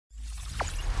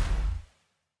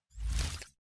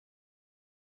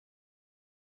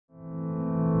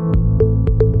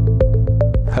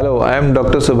Hello, I am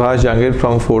Dr. Subhash Jangir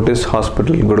from Fortis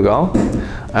Hospital, Gurgaon.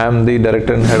 I am the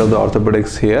Director and Head of the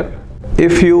Orthopedics here.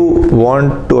 If you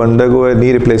want to undergo a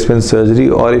knee replacement surgery,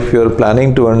 or if you are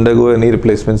planning to undergo a knee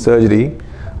replacement surgery,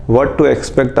 what to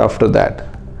expect after that?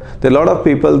 There are a lot of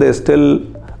people, they are still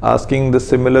asking the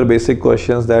similar basic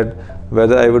questions, that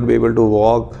whether I would be able to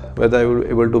walk, whether I would be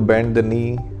able to bend the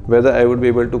knee, whether I would be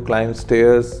able to climb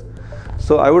stairs.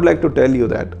 So I would like to tell you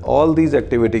that all these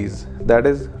activities, that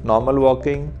is normal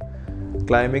walking,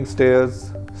 climbing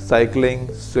stairs,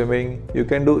 cycling, swimming, you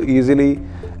can do easily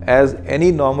as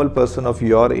any normal person of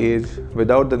your age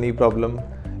without the knee problem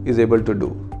is able to do.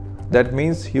 That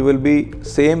means you will be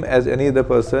same as any other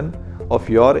person of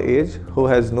your age who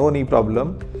has no knee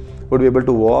problem would be able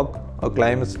to walk or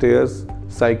climb stairs,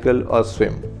 cycle or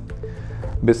swim.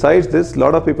 Besides this,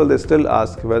 lot of people, they still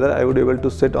ask whether I would be able to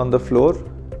sit on the floor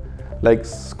like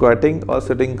squatting or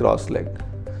sitting cross-legged.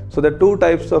 So there are two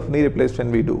types of knee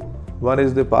replacement we do. One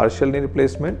is the partial knee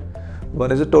replacement,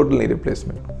 one is a total knee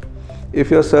replacement. If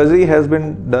your surgery has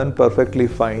been done perfectly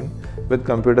fine with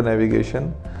computer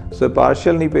navigation, so a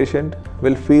partial knee patient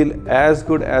will feel as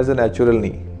good as a natural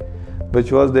knee,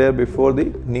 which was there before the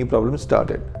knee problem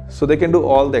started. So they can do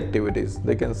all the activities.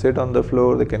 They can sit on the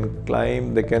floor, they can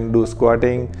climb, they can do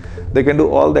squatting, they can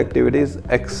do all the activities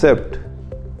except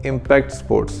impact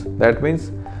sports. That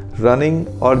means running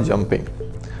or jumping.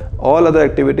 All other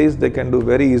activities they can do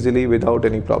very easily without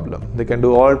any problem. They can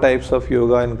do all types of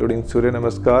yoga including Surya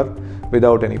Namaskar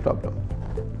without any problem.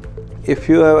 If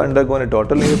you have undergone a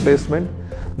total knee replacement,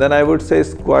 then I would say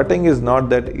squatting is not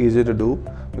that easy to do,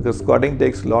 because squatting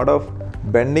takes a lot of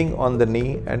bending on the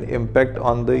knee and impact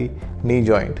on the knee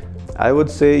joint. I would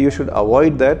say you should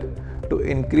avoid that to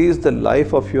increase the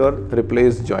life of your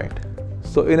replaced joint.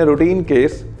 So in a routine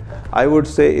case, I would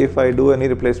say if I do a knee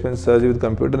replacement surgery with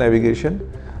computer navigation,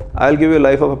 I'll give you a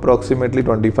life of approximately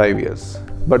 25 years.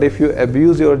 But if you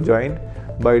abuse your joint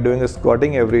by doing a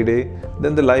squatting every day,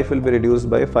 then the life will be reduced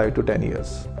by 5 to 10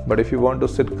 years. But if you want to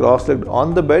sit cross-legged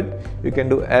on the bed, you can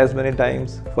do as many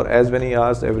times for as many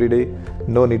hours every day,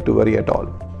 no need to worry at all.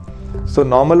 So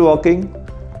normal walking,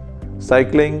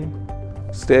 cycling,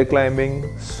 stair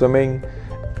climbing, swimming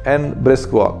and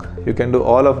brisk walk, you can do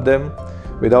all of them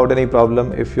without any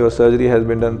problem if your surgery has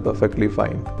been done perfectly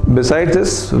fine. Besides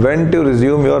this, when to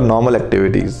resume your normal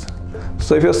activities.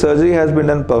 So if your surgery has been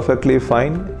done perfectly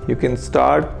fine, you can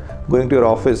start going to your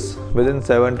office within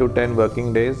 7 to 10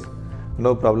 working days,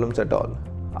 no problems at all.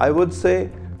 I would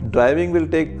say driving will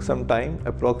take some time,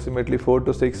 approximately 4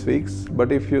 to 6 weeks,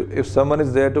 but if someone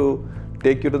is there to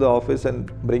take you to the office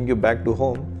and bring you back to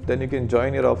home, then you can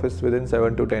join your office within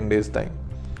 7 to 10 days time.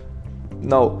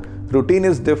 Now, routine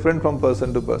is different from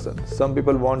person to person. Some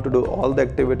people want to do all the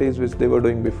activities which they were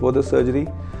doing before the surgery.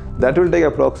 That will take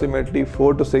approximately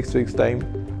 4 to 6 weeks time,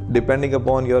 depending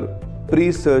upon your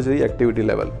pre-surgery activity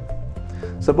level.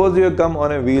 Suppose you have come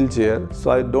on a wheelchair,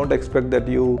 so I don't expect that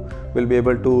you will be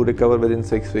able to recover within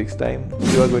 6 weeks time.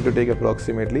 You are going to take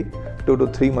approximately 2 to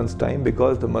 3 months time,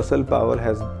 because the muscle power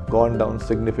has gone down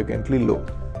significantly low.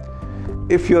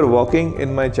 If you are walking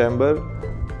in my chamber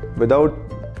without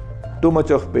too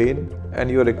much of pain and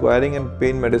you are requiring a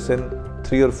pain medicine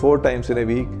 3 or 4 times in a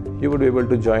week, you would be able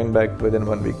to join back within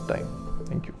 1 week time.